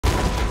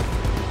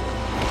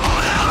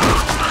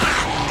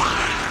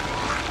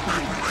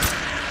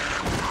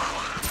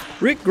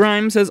Rick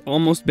Grimes has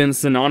almost been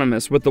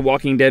synonymous with the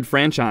Walking Dead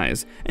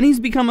franchise, and he's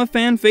become a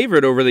fan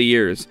favorite over the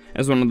years,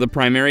 as one of the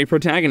primary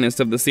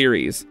protagonists of the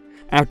series.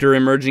 After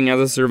emerging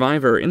as a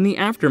survivor in the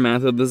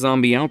aftermath of the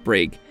zombie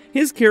outbreak,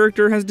 his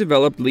character has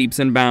developed leaps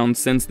and bounds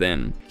since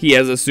then. He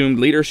has assumed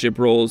leadership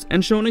roles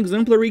and shown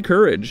exemplary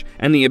courage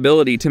and the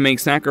ability to make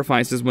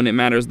sacrifices when it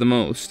matters the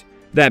most.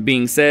 That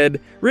being said,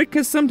 Rick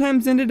has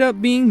sometimes ended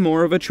up being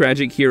more of a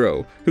tragic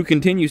hero, who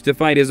continues to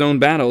fight his own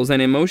battles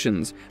and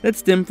emotions that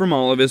stem from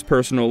all of his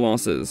personal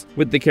losses.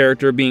 With the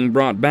character being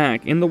brought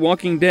back in The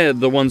Walking Dead: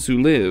 The Ones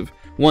Who Live,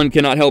 one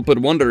cannot help but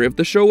wonder if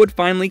the show would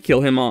finally kill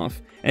him off.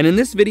 And in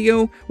this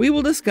video, we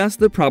will discuss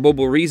the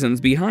probable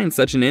reasons behind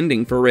such an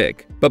ending for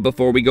Rick. But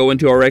before we go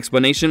into our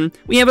explanation,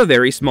 we have a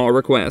very small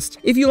request.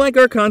 If you like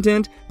our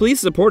content, please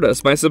support us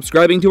by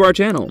subscribing to our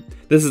channel.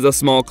 This is a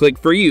small click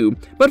for you,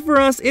 but for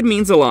us it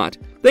means a lot.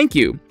 Thank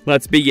you.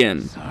 Let's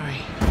begin. Sorry.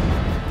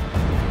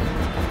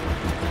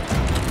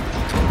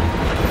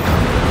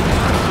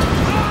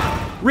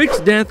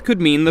 Rick's death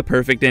could mean the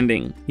perfect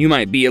ending. You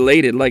might be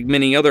elated, like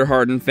many other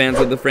hardened fans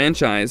of the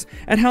franchise,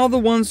 at how The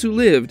Ones Who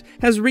Lived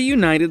has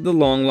reunited the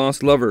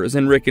long-lost lovers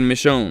in Rick and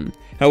Michonne.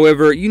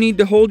 However, you need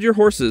to hold your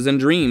horses and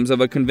dreams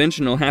of a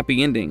conventional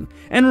happy ending,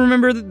 and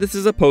remember that this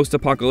is a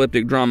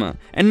post-apocalyptic drama,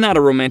 and not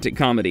a romantic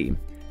comedy.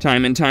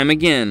 Time and time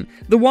again,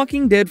 the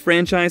Walking Dead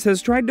franchise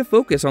has tried to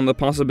focus on the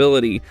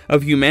possibility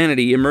of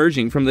humanity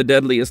emerging from the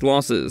deadliest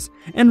losses,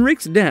 and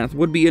Rick's death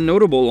would be a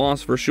notable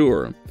loss for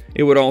sure.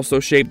 It would also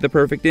shape the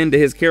perfect end to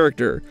his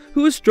character,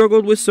 who has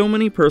struggled with so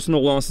many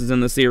personal losses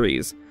in the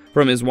series.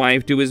 From his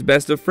wife to his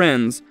best of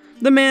friends,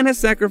 the man has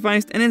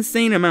sacrificed an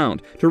insane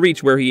amount to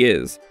reach where he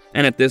is.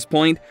 And at this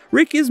point,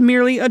 Rick is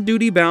merely a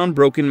duty-bound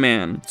broken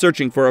man,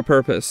 searching for a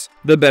purpose.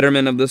 The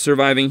betterment of the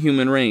surviving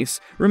human race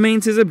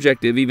remains his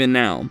objective even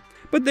now.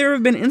 But there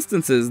have been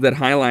instances that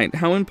highlight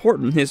how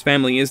important his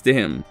family is to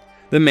him.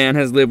 The man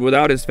has lived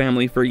without his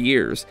family for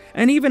years,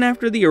 and even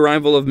after the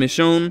arrival of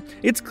Michonne,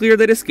 it's clear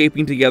that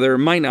escaping together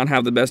might not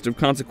have the best of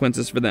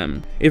consequences for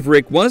them. If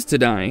Rick was to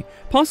die,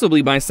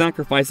 possibly by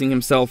sacrificing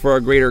himself for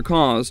a greater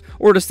cause,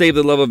 or to save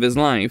the love of his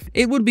life,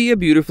 it would be a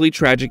beautifully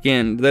tragic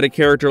end that a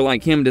character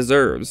like him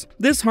deserves.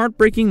 This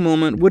heartbreaking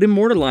moment would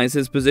immortalize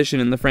his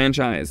position in the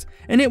franchise,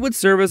 and it would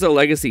serve as a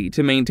legacy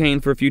to maintain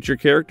for future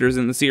characters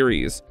in the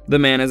series. The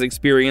man has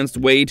experienced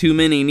way too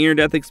many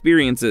near-death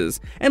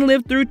experiences, and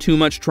lived through too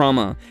much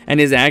trauma,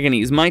 and his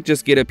agonies might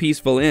just get a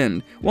peaceful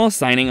end while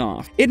signing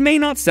off. It may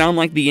not sound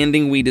like the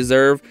ending we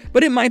deserve,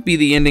 but it might be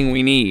the ending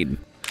we need.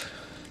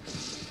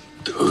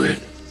 Do it.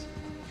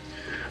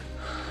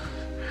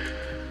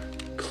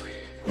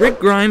 Rick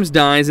Grimes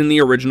dies in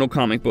the original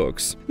comic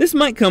books. This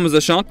might come as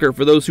a shocker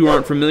for those who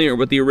aren't familiar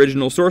with the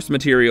original source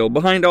material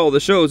behind all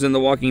the shows in the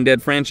Walking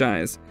Dead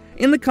franchise.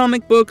 In the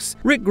comic books,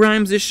 Rick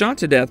Grimes is shot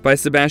to death by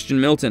Sebastian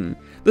Milton,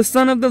 the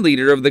son of the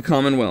leader of the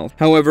Commonwealth.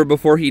 However,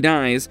 before he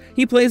dies,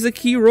 he plays a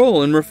key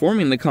role in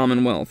reforming the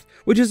Commonwealth,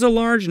 which is a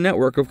large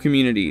network of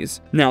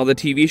communities. Now, the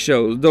TV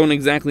shows don't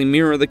exactly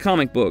mirror the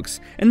comic books,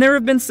 and there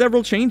have been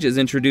several changes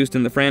introduced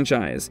in the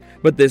franchise,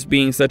 but this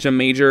being such a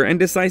major and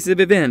decisive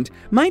event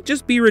might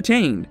just be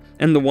retained,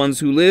 and The Ones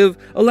Who Live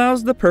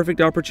allows the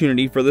perfect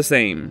opportunity for the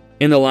same.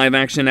 In the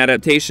live-action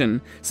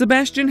adaptation,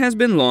 Sebastian has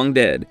been long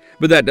dead,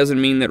 but that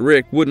doesn't mean that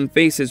Rick wouldn't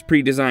face his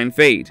pre-designed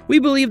fate. We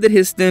believe that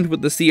his stint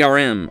with the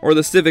CRM, or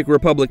the Civic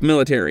Republic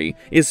military,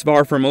 is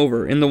far from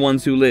over in The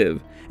Ones Who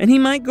Live, and he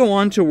might go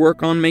on to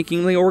work on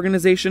making the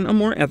organization a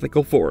more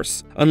ethical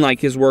force.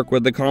 Unlike his work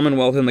with the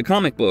Commonwealth in the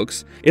comic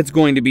books, it's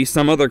going to be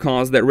some other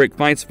cause that Rick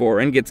fights for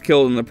and gets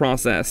killed in the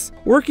process.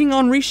 Working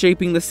on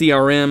reshaping the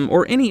CRM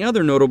or any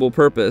other notable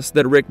purpose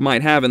that Rick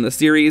might have in the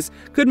series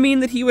could mean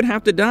that he would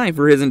have to die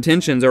for his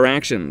intentions or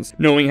actions.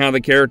 Knowing how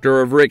the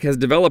character of Rick has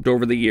developed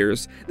over the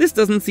years, this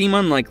doesn't seem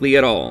unlikely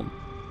at all.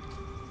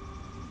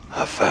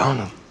 I found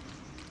him.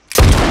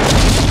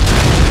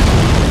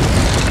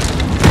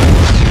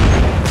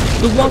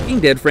 The Walking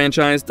Dead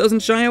franchise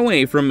doesn't shy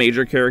away from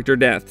major character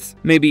deaths.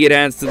 Maybe it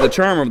adds to the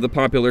charm of the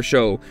popular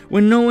show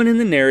when no one in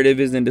the narrative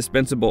is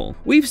indispensable.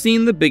 We've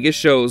seen the biggest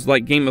shows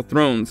like Game of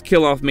Thrones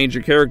kill off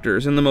major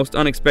characters in the most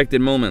unexpected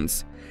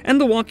moments,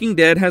 and The Walking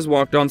Dead has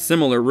walked on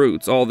similar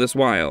routes all this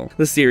while.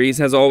 The series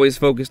has always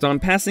focused on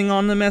passing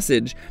on the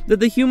message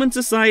that the human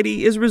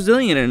society is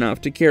resilient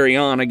enough to carry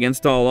on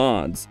against all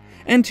odds.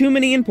 And too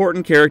many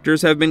important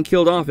characters have been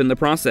killed off in the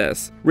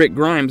process. Rick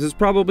Grimes is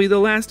probably the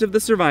last of the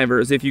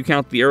survivors if you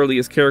count the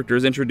earliest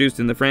characters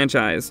introduced in the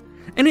franchise,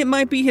 and it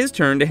might be his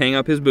turn to hang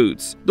up his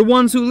boots. The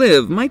Ones Who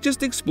Live might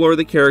just explore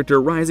the character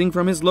rising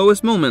from his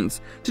lowest moments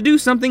to do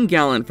something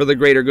gallant for the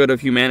greater good of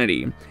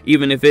humanity,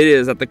 even if it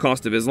is at the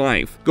cost of his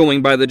life.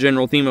 Going by the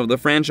general theme of the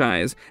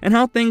franchise and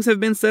how things have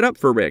been set up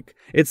for Rick,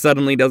 it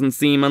suddenly doesn't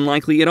seem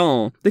unlikely at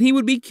all that he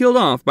would be killed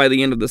off by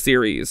the end of the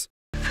series.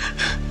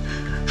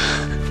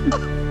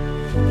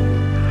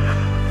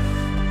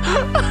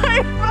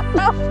 I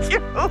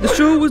The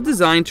show was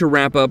designed to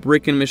wrap up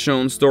Rick and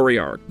Michonne's story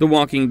arc. The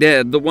Walking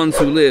Dead, The Ones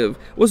Who Live,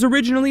 was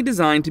originally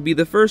designed to be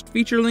the first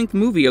feature-length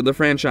movie of the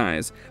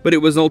franchise, but it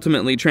was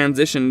ultimately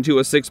transitioned to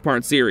a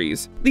 6-part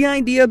series. The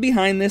idea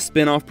behind this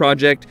spin-off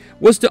project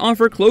was to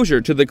offer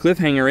closure to the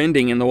cliffhanger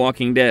ending in The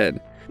Walking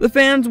Dead. The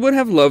fans would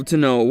have loved to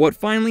know what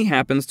finally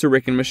happens to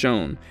Rick and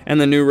Michonne, and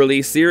the new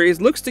release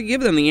series looks to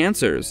give them the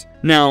answers.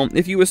 Now,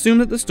 if you assume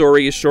that the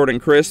story is short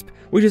and crisp,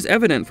 which is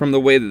evident from the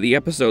way that the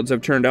episodes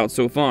have turned out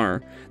so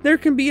far, there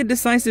can be a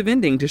decisive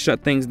ending to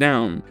shut things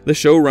down. The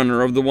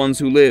showrunner of The Ones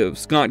Who Live,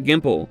 Scott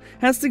Gimple,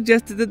 has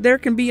suggested that there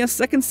can be a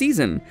second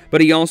season, but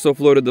he also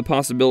floated the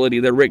possibility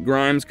that Rick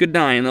Grimes could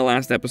die in the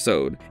last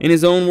episode. In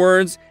his own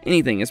words,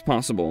 anything is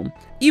possible.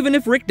 Even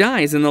if Rick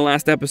dies in the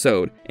last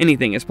episode,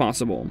 anything is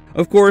possible.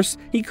 Of course,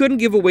 he couldn't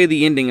give away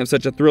the ending of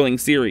such a thrilling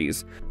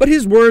series, but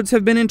his words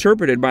have been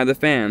interpreted by the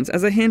fans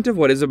as a hint of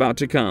what is about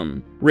to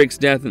come. Rick's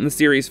death in the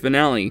series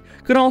finale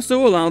could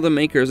also allow the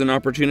makers an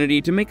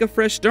opportunity to make a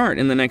fresh start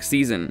in the next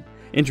season,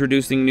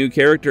 introducing new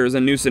characters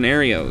and new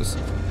scenarios.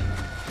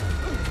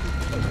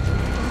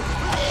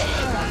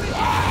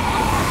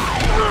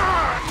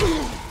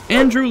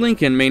 Andrew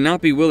Lincoln may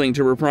not be willing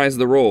to reprise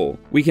the role.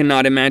 We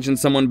cannot imagine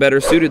someone better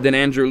suited than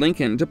Andrew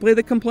Lincoln to play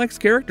the complex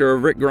character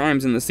of Rick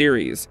Grimes in the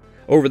series.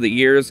 Over the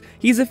years,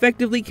 he's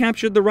effectively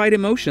captured the right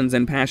emotions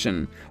and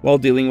passion, while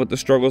dealing with the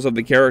struggles of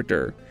the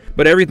character.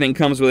 But everything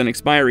comes with an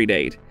expiry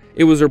date.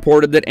 It was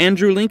reported that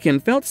Andrew Lincoln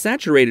felt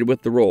saturated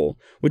with the role,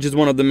 which is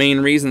one of the main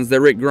reasons that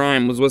Rick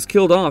Grimes was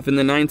killed off in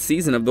the 9th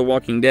season of The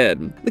Walking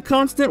Dead. The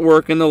constant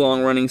work in the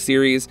long-running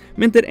series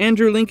meant that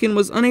Andrew Lincoln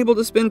was unable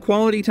to spend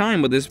quality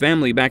time with his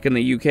family back in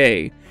the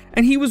UK,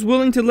 and he was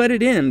willing to let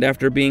it end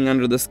after being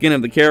under the skin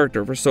of the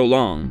character for so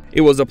long.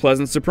 It was a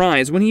pleasant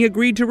surprise when he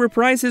agreed to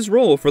reprise his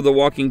role for The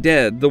Walking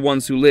Dead, The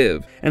Ones Who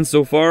Live, and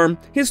so far,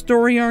 his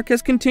story arc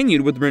has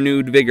continued with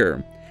renewed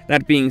vigor.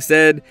 That being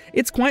said,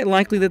 it's quite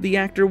likely that the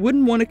actor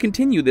wouldn't want to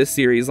continue this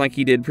series like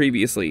he did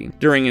previously.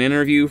 During an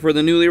interview for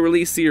the newly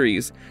released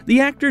series, the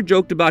actor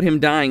joked about him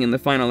dying in the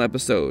final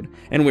episode,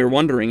 and we're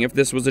wondering if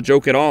this was a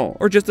joke at all,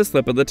 or just a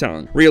slip of the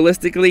tongue.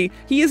 Realistically,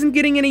 he isn't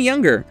getting any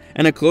younger,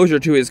 and a closure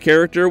to his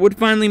character would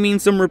finally mean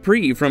some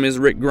reprieve from his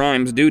Rick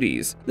Grimes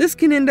duties. This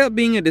can end up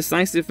being a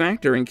decisive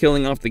factor in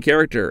killing off the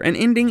character and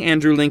ending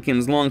Andrew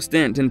Lincoln's long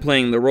stint in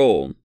playing the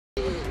role.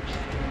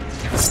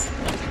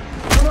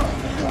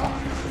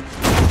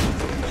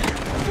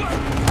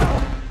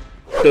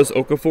 Does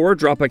Okafor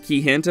drop a key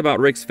hint about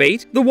Rick's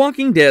fate? The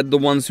Walking Dead, The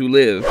Ones Who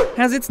Live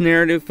has its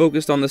narrative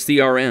focused on the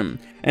CRM,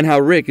 and how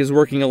Rick is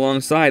working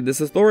alongside this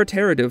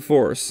authoritative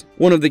force.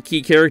 One of the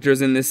key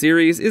characters in this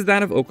series is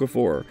that of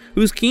Okafor,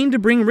 who's keen to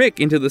bring Rick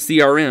into the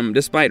CRM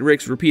despite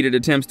Rick's repeated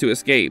attempts to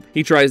escape.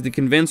 He tries to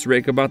convince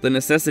Rick about the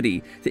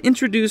necessity to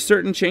introduce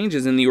certain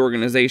changes in the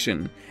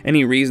organization, and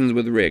he reasons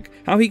with Rick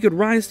how he could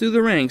rise through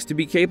the ranks to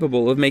be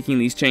capable of making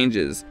these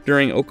changes.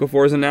 During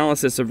Okafor's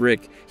analysis of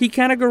Rick, he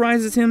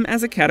categorizes him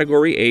as a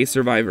Category A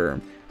survivor,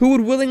 who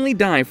would willingly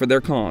die for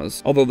their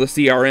cause, although the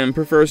CRM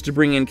prefers to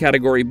bring in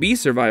Category B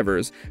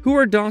survivors who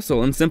are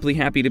docile and simply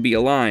happy to be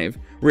alive.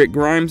 Rick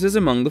Grimes is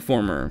among the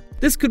former.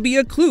 This could be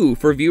a clue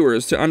for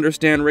viewers to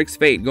understand Rick's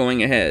fate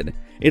going ahead.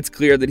 It's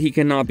clear that he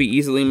cannot be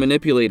easily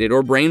manipulated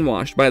or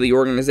brainwashed by the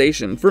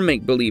organization for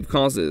make-believe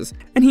causes,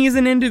 and he is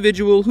an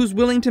individual who's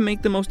willing to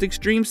make the most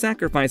extreme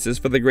sacrifices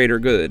for the greater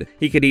good.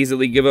 He could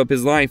easily give up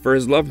his life for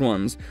his loved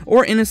ones,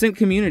 or innocent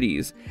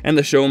communities, and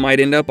the show might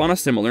end up on a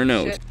similar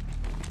note.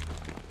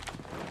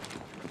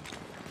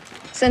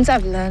 Since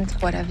I've learned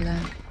what I've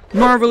learned.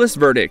 Marvelous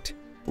verdict.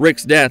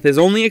 Rick's death is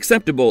only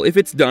acceptable if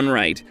it's done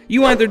right.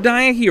 You either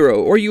die a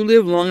hero or you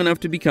live long enough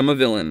to become a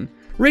villain.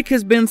 Rick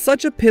has been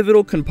such a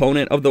pivotal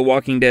component of the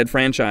Walking Dead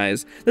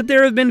franchise that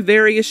there have been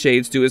various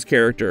shades to his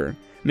character.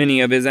 Many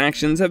of his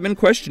actions have been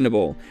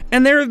questionable,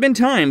 and there have been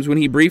times when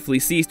he briefly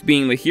ceased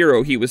being the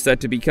hero he was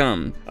set to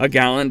become. A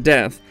gallant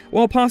death,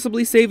 while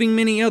possibly saving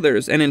many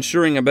others and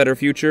ensuring a better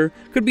future,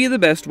 could be the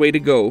best way to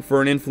go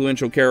for an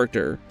influential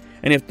character.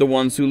 And if The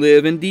Ones Who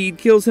Live indeed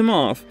kills him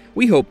off,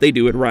 we hope they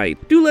do it right.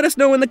 Do let us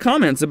know in the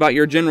comments about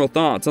your general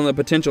thoughts on the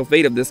potential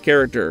fate of this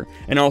character,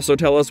 and also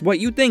tell us what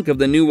you think of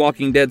the new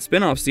Walking Dead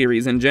spin-off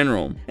series in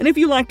general. And if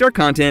you liked our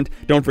content,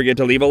 don't forget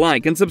to leave a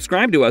like and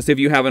subscribe to us if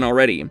you haven't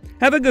already.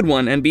 Have a good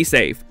one and be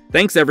safe.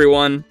 Thanks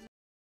everyone!